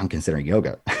I'm considering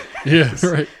yoga. Yeah,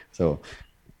 right. So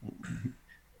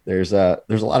there's a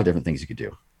lot of different things you could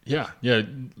do. Yeah.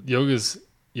 Yoga's,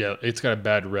 it's got a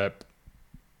bad rep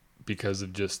because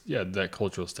of just, that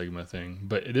cultural stigma thing.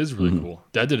 But it is really cool.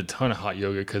 Dad did a ton of hot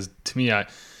yoga because to me,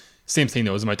 same thing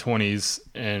though, I was in my 20s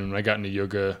and when I got into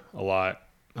yoga a lot,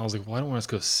 I was like, well, I don't want to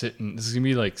go sit and this is going to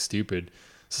be like stupid.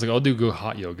 So it's like, I'll go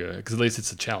hot yoga because at least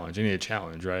it's a challenge. I need a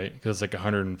challenge, right? Because it's like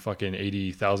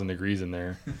 180,000 degrees in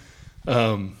there.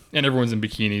 And everyone's in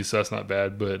bikinis, so that's not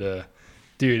bad. But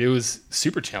dude, it was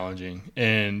super challenging.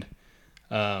 And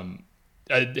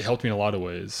it helped me in a lot of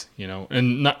ways,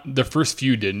 and not the first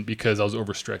few didn't because I was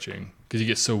overstretching because you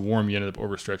get so warm, you end up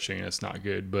overstretching and it's not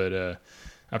good. But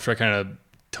after I kind of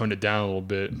toned it down a little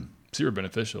bit, super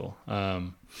beneficial.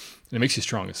 And it makes you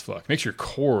strong as fuck. It makes your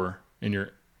core and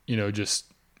your, just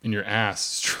in your ass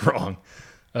strong.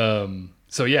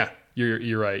 So yeah,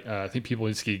 you're right. I think people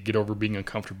just get over being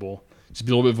uncomfortable, just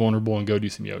be a little bit vulnerable and go do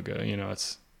some yoga.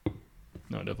 It's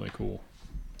definitely cool.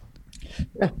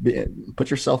 Yeah,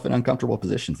 put yourself in uncomfortable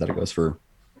positions. That goes for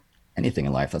anything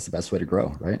in life. That's the best way to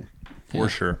grow, right? For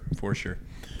sure.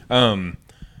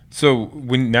 So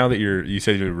now that you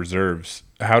said you're reserves,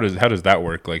 how does that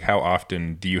work? Like, how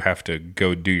often do you have to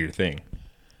go do your thing?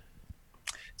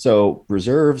 So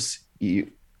reserves,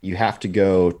 you have to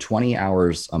go 20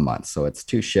 hours a month. So it's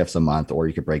 2 shifts a month, or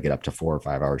you could break it up to 4 or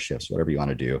 5 hour shifts, whatever you want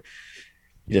to do.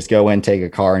 You just go in, take a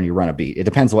car, and you run a beat. It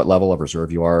depends what level of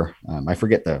reserve you are. I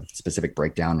forget the specific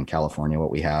breakdown in California,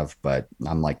 what we have, but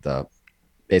I'm like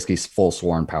basically full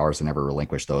sworn powers. I never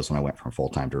relinquished those when I went from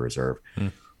full-time to reserve.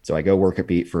 So I go work a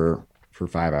beat for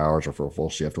 5 hours or for a full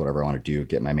shift, whatever I want to do,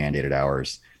 get my mandated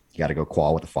hours. You got to go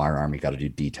qual with the firearm. You got to do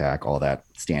DTAC, all that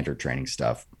standard training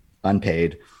stuff,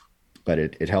 unpaid, but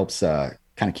it helps kind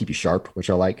of keep you sharp, which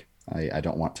I like. I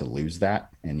don't want to lose that,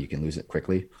 and you can lose it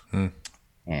quickly.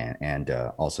 And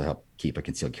also help keep a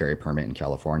concealed carry permit in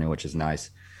California, which is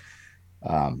nice.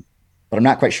 But I'm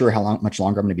not quite sure much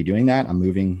longer I'm going to be doing that. I'm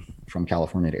moving from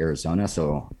California to Arizona,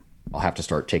 so I'll have to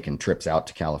start taking trips out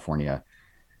to California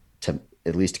to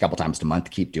at least a couple times a month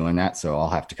to keep doing that. So I'll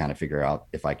have to kind of figure out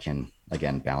if I can,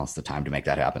 again, balance the time to make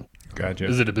that happen. Gotcha.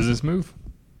 Is it a business move?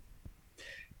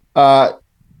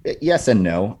 Yes and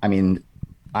no. I mean,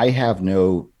 I have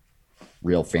no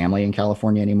real family in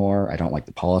California anymore. I don't like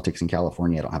the politics in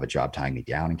California. I don't have a job tying me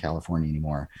down in California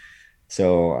anymore.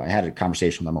 So I had a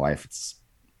conversation with my wife. It's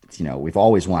we've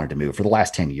always wanted to move. For the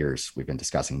last 10 years, we've been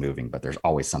discussing moving, but there's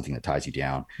always something that ties you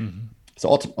down. So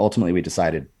ultimately we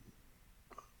decided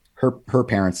her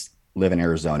parents live in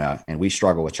Arizona and we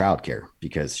struggle with childcare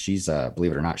because she's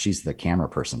believe it or not, she's the camera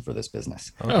person for this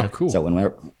business. Oh, cool.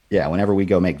 So yeah, whenever we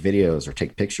go make videos or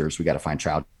take pictures, we got to find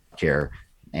childcare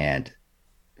and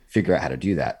figure out how to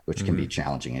do that, which can be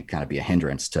challenging and kind of be a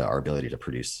hindrance to our ability to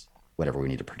produce whatever we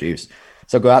need to produce.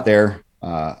 So go out there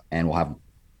and we'll have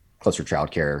closer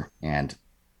childcare, and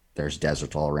there's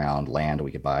deserts all around, land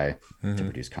we could buy to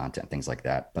produce content, things like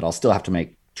that. But I'll still have to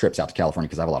make trips out to California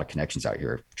because I have a lot of connections out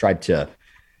here. Tried to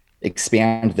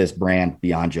expand this brand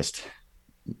beyond just,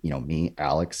 me,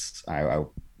 Alex. I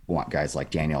want guys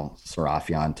like Daniel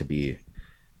Sarafian to be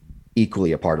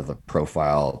equally a part of the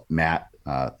profile. Matt,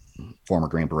 former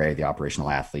Green Beret, the operational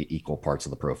athlete, equal parts of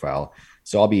the profile.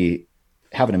 So I'll be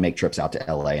having to make trips out to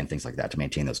LA and things like that to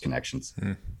maintain those connections.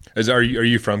 Are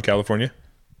you from California?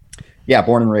 Yeah,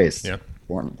 born and raised. Yeah,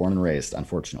 born and raised.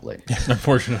 Unfortunately,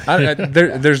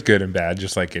 there's good and bad,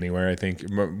 just like anywhere. I think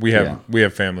we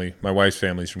have family. My wife's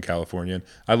family's from California. And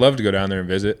I love to go down there and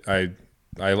visit.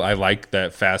 I like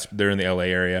that fast. They're in the LA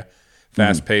area,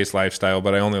 fast paced lifestyle,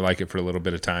 but I only like it for a little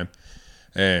bit of time.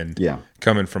 And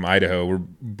coming from Idaho, we're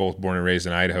both born and raised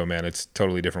in Idaho, man. It's a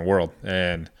totally different world.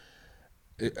 And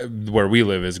where we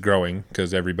live is growing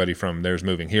because everybody from there's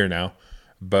moving here now.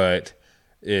 But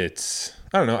I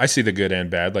don't know. I see the good and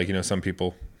bad. Like, some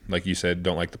people, like you said,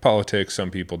 don't like the politics.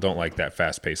 Some people don't like that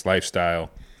fast paced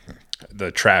lifestyle,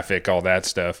 the traffic, all that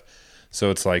stuff. So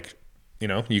it's like,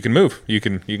 you can move. You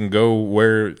can go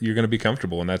where you're going to be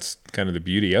comfortable. And that's kind of the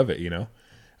beauty of it,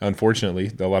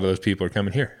 Unfortunately, a lot of those people are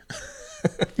coming here.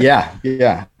 Yeah.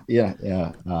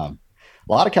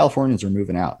 A lot of Californians are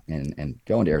moving out and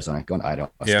going to Arizona, going to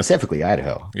Idaho, specifically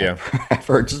Idaho. Yeah. I've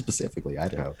heard just specifically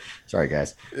Idaho. Sorry,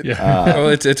 guys. Yeah. Well,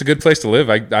 it's a good place to live.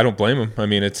 I don't blame them. I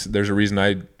mean, there's a reason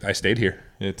I stayed here.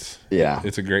 It's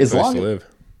a great place to live.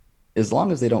 As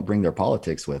long as they don't bring their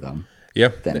politics with them.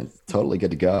 Yep. Then it's totally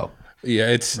good to go. Yeah.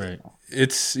 It's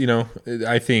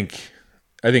I think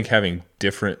having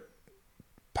different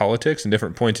politics and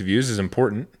different points of views is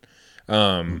important.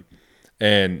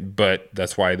 But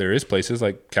that's why there is places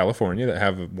like California that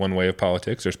have one way of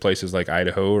politics. There's places like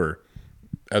Idaho or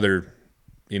other,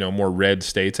 more red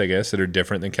states, I guess, that are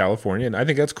different than California. And I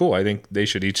think that's cool. I think they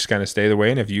should each kind of stay their way.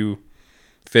 And if you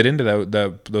fit into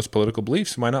those political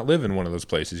beliefs, why not live in one of those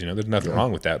places? There's nothing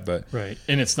wrong with that. But right.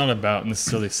 And it's not about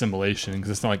necessarily assimilation, because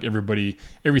it's not like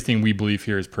everything we believe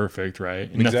here is perfect,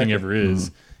 right? And nothing ever is.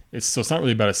 It's not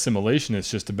really about assimilation. It's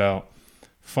just about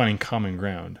finding common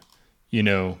ground.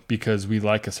 Because we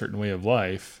like a certain way of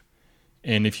life.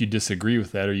 And if you disagree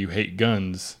with that, or you hate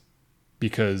guns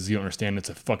because you don't understand it's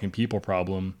a fucking people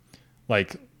problem,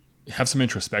 like, have some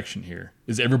introspection here.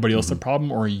 Is everybody else the problem,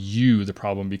 or are you the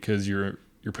problem because your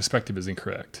perspective is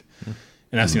incorrect?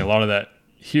 And I've seen a lot of that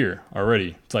here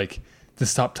already. It's like, to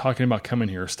stop talking about coming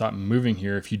here or stop moving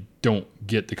here if you don't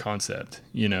get the concept,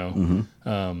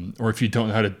 or if you don't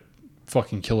know how to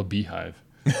fucking kill a beehive.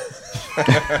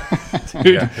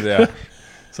 Dude. Yeah.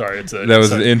 Sorry, that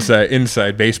was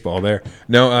inside baseball there.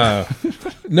 No,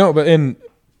 but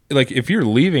if you're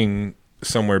leaving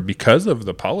somewhere because of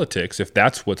the politics, if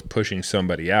that's what's pushing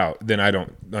somebody out, then I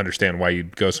don't understand why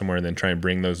you'd go somewhere and then try and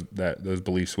bring those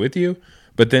beliefs with you.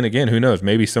 But then again, who knows?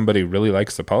 Maybe somebody really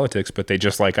likes the politics, but they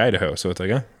just like Idaho. So it's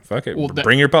like, fuck it. Well,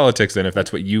 bring your politics then if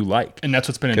that's what you like. And that's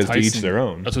what's been enticing. Because to each their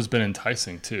own. That's what's been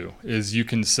enticing too, is you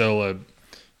can sell a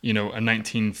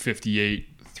 1958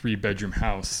 3-bedroom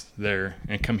house there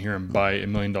and come here and buy $1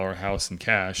 million house in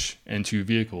cash and 2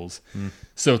 vehicles.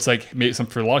 So it's like,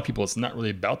 for a lot of people, it's not really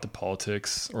about the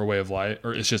politics or way of life,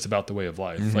 or it's just about the way of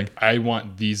life. Like, I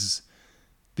want these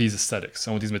aesthetics.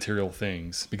 I want these material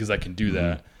things because I can do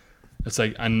that. It's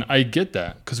like, and I get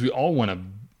that because we all want to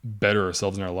better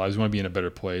ourselves in our lives. We want to be in a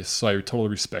better place. So I totally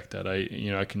respect that. I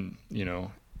can,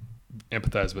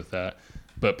 empathize with that,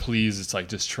 but please, it's like,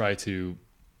 just try to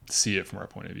see it from our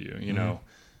point of view,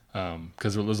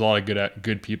 because there's a lot of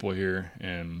good people here,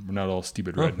 and we're not all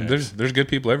stupid rednecks. There's good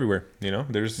people everywhere.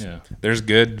 There's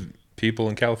good people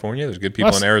in California. There's good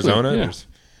people in Arizona.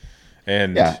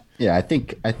 Yeah. I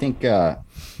think a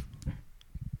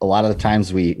lot of the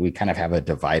times we kind of have a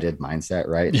divided mindset,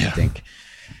 right? I think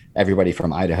everybody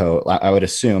from Idaho, I would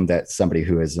assume that somebody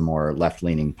who is a more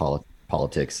left-leaning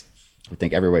politics would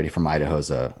think everybody from Idaho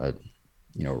is a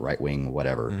right-wing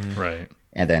whatever. Right.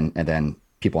 And then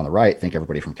people on the right think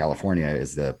everybody from California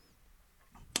is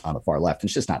on the far left. And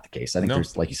it's just not the case. I think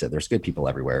there's, like you said, there's good people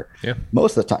everywhere. Yeah.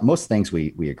 Most of the time, most things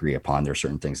we agree upon. There are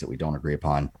certain things that we don't agree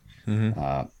upon.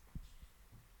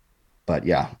 But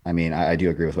yeah, I mean, I do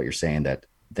agree with what you're saying that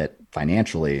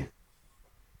financially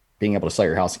being able to sell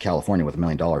your house in California with $1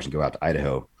 million and go out to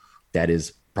Idaho, that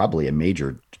is probably a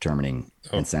major determining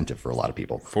incentive for a lot of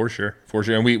people. For sure.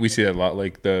 And we see that a lot.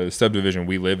 Like the subdivision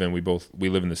we live in, we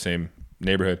live in the same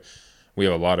neighborhood. we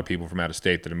have a lot of people from out of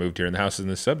state that have moved here, and the houses in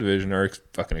this subdivision are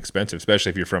fucking expensive, especially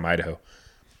if you're from Idaho.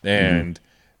 And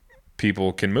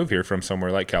people can move here from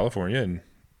somewhere like California and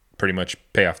pretty much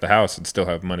pay off the house and still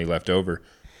have money left over.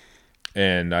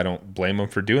 And I don't blame them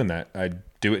for doing that. I'd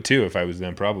do it too if I was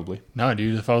them, probably. No,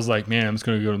 dude. If I was like, man, I'm just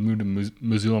gonna move to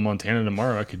Missoula, Montana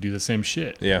tomorrow, I could do the same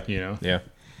shit. Yeah. You know. Yeah.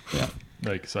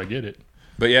 Like, so I get it.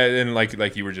 But yeah, and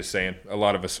like you were just saying, a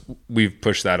lot of us, we've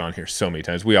pushed that on here so many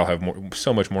times. We all have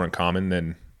so much more in common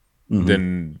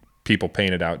than people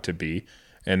paint it out to be,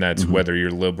 and that's whether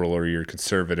you're liberal or you're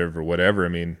conservative or whatever. I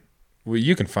mean,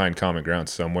 you can find common ground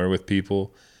somewhere with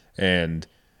people, and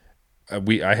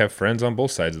I have friends on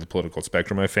both sides of the political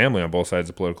spectrum. I have family on both sides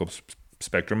of the political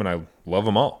spectrum, and I love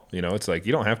them all. You know, it's like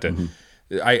you don't have to.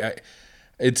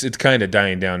 It's kind of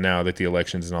dying down now that the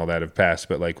elections and all that have passed,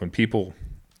 but like when people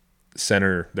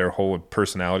center their whole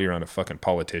personality around a fucking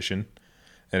politician,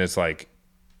 and it's like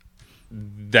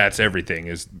that's everything.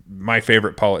 Is my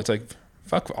favorite it's like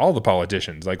fuck all the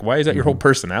politicians. Like, why is that your whole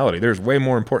personality? There's way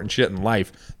more important shit in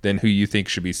life than who you think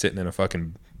should be sitting in a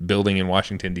fucking building in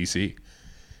Washington DC.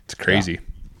 It's crazy.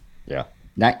 Yeah.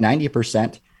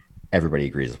 90% everybody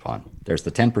agrees upon. There's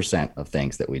the 10% of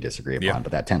things that we disagree upon,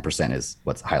 but that 10% is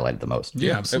what's highlighted the most.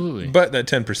 Yeah, absolutely. But that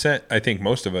 10%, I think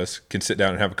most of us can sit down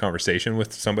and have a conversation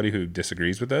with somebody who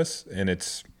disagrees with us, and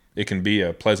it can be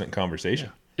a pleasant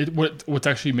conversation. Yeah. What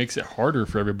actually makes it harder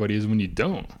for everybody is when you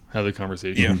don't have the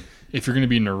conversation. Yeah. If you're going to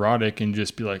be neurotic and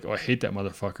just be like, oh, I hate that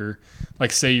motherfucker.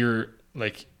 Like, say you're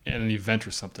like at an event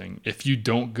or something. If you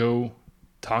don't go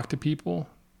talk to people,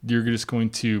 you're just going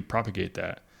to propagate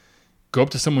that. Go up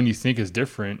to someone you think is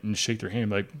different and shake their hand.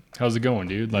 Like, how's it going,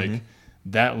 dude? Like,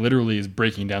 that literally is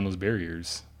breaking down those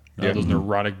barriers. Those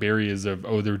neurotic barriers of,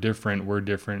 oh, they're different, we're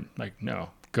different. Like, no,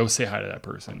 go say hi to that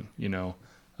person, you know.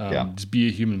 Just be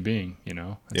a human being, you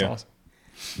know. That's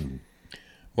awesome.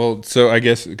 Well, so I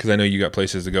guess, because I know you got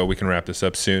places to go, we can wrap this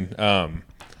up soon.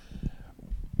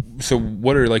 So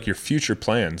what are like your future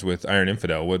plans with Iron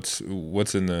Infidel? What's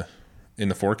in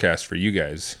the forecast for you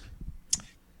guys?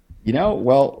 You know,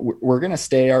 well, we're going to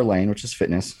stay our lane, which is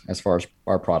fitness. As far as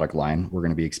our product line, we're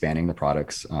going to be expanding the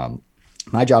products.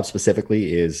 My job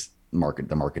specifically is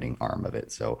the marketing arm of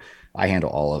it. So I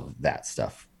handle all of that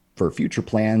stuff. For future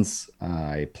plans,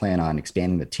 I plan on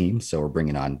expanding the team. So we're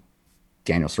bringing on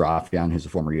Daniel Sarafian, who's a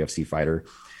former UFC fighter,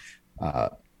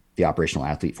 the operational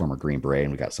athlete, former Green Beret,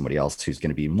 and we got somebody else who's going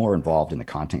to be more involved in the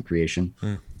content creation.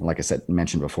 And like I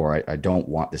mentioned before, I don't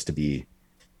want this to be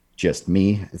just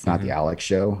me. It's not the Alex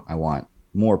show. I want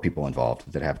more people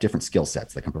involved that have different skill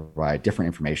sets that can provide different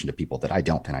information to people that I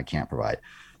don't and I can't provide.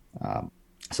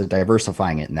 So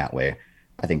diversifying it in that way,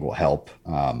 I think will help.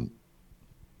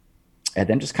 And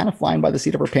then just kind of flying by the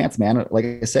seat of our pants, man. Like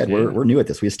I said, we're new at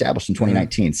this. We established in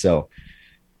 2019. So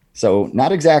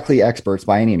not exactly experts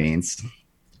by any means,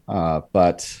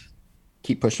 but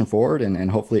keep pushing forward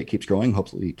and hopefully it keeps growing.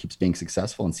 Hopefully it keeps being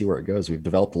successful and see where it goes. We've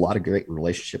developed a lot of great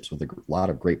relationships with a lot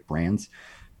of great brands.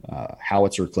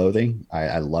 Howitzer Clothing,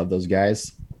 I love those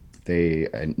guys.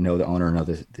 I know the owner, know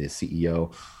the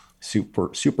CEO.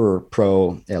 Super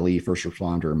Pro LE first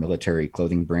responder military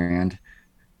clothing brand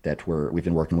that we've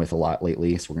been working with a lot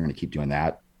lately. So we're going to keep doing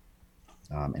that.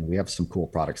 And we have some cool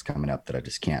products coming up that I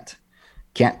just can't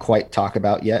quite talk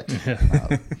about yet.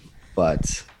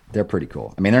 But they're pretty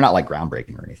cool. I mean, they're not like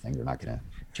groundbreaking or anything. They're not going to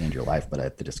change your life,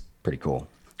 but they're just pretty cool.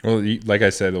 Well, like I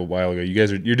said a while ago,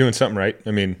 you're doing something right.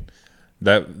 I mean,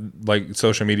 that like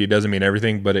social media doesn't mean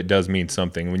everything, but it does mean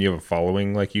something. When you have a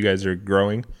following like you guys are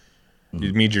growing,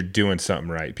 it means you're doing something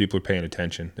right. People are paying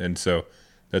attention, and so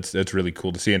that's really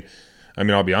cool to see. And I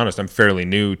mean, I'll be honest, I'm fairly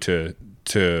new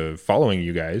to following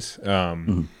you guys,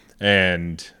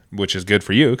 and which is good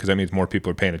for you because that means more people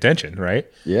are paying attention, right?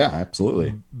 Yeah,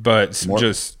 absolutely. But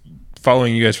just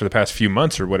following you guys for the past few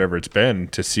months or whatever it's been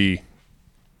to see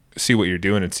what you're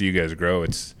doing and see you guys grow.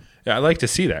 I like to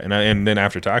see that. And then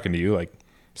after talking to you, like,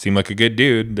 seem like a good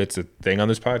dude. That's a thing on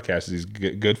this podcast is these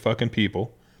good fucking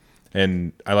people.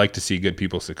 And I like to see good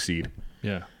people succeed.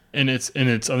 Yeah. And it's I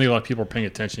think a lot of people are paying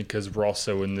attention because we're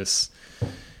also in this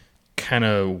kind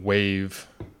of wave.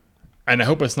 And I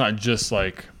hope it's not just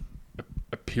like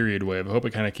a period wave. I hope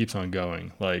it kind of keeps on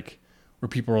going. Like where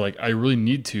people are like, I really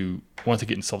want to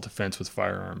get in self-defense with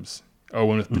firearms. Oh,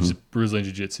 one with Brazilian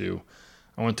Jiu-Jitsu.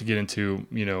 I want to get into,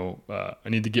 I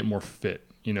need to get more fit,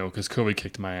 because COVID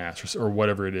kicked my ass or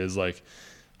whatever it is. Like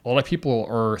a lot of people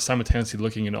are simultaneously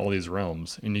looking in all these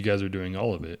realms and you guys are doing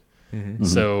all of it.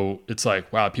 So it's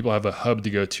like, wow, people have a hub to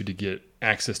go to get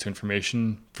access to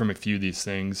information from a few of these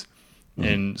things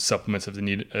and supplements if they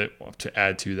need to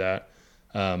add to that,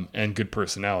 and good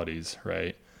personalities,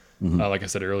 right? Like I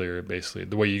said earlier, basically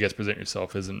the way you guys present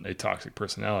yourself isn't a toxic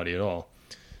personality at all.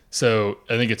 So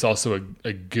I think it's also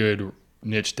a good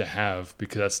niche to have,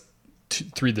 because that's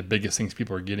three of the biggest things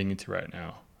people are getting into right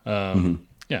now.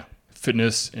 Yeah,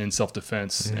 fitness and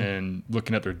self-defense and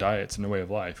looking at their diets and their way of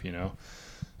life,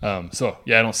 So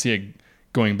yeah, I don't see it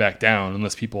going back down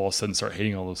unless people all of a sudden start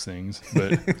hating all those things.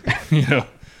 But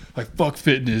like, fuck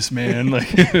fitness, man. Like,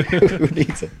 Who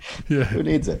needs it? Yeah. Who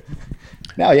needs it?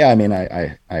 No, yeah, I mean,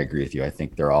 I agree with you. I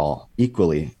think they're all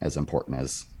equally as important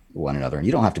as one another. And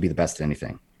you don't have to be the best at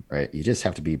anything, right? You just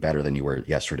have to be better than you were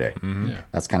yesterday. Yeah.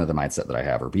 That's kind of the mindset that I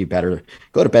have. Or be better,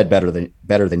 go to bed better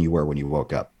than you were when you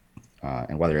woke up.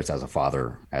 And whether it's as a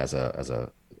father, as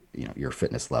a your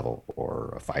fitness level,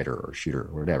 or a fighter or a shooter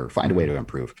or whatever, find a way to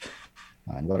improve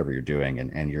in whatever you're doing,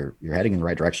 and you're heading in the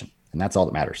right direction. And that's all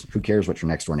that matters. Who cares what your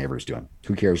next door neighbor is doing?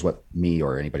 Who cares what me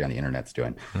or anybody on the internet's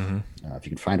doing? If you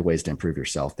can find ways to improve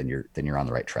yourself, then you're on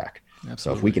the right track. Absolutely.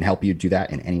 So if we can help you do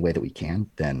that in any way that we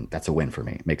can, then that's a win for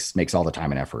me. Makes all the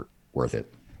time and effort worth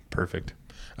it. Perfect.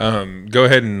 Go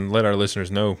ahead and let our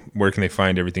listeners know, where can they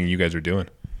find everything you guys are doing?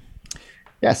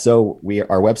 Yeah, so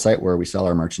our website where we sell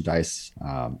our merchandise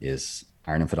is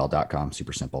ironinfidel.com.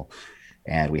 Super simple.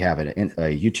 And we have a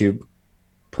YouTube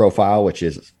profile, which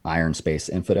is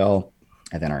iron_infidel.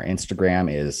 And then our Instagram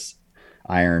is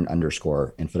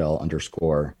iron_infidel_.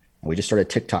 And we just started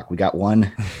TikTok. We got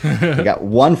one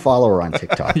follower on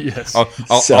TikTok. Yes.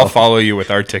 I'll follow you with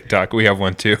our TikTok. We have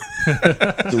one too.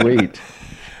 Sweet.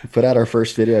 We put out our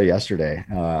first video yesterday.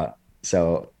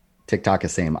 So TikTok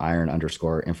is same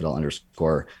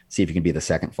iron_infidel_. See if you can be the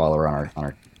second follower on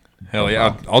our Hell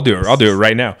yeah, I'll do it. I'll do it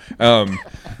right now.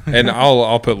 And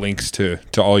I'll put links to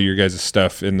all your guys'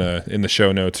 stuff in the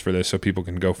show notes for this, so people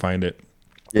can go find it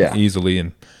easily.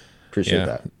 And appreciate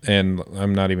that. And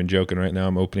I'm not even joking right now.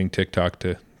 I'm opening TikTok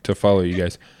to follow you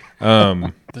guys.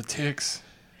 The ticks.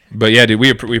 But yeah, dude, we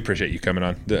appreciate you coming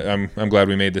on. I'm glad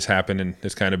we made this happen, and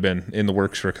it's kind of been in the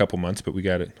works for a couple months, but we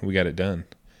got it done.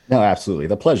 No, absolutely.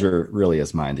 The pleasure really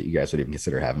is mine that you guys would even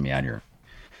consider having me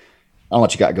on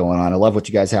what you got going on. I love what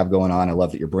you guys have going on. I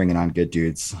love that you're bringing on good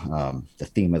dudes. The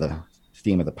theme of the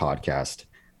podcast,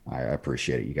 I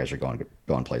appreciate it. You guys are going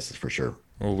places for sure.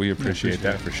 Well, we appreciate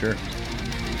that for sure.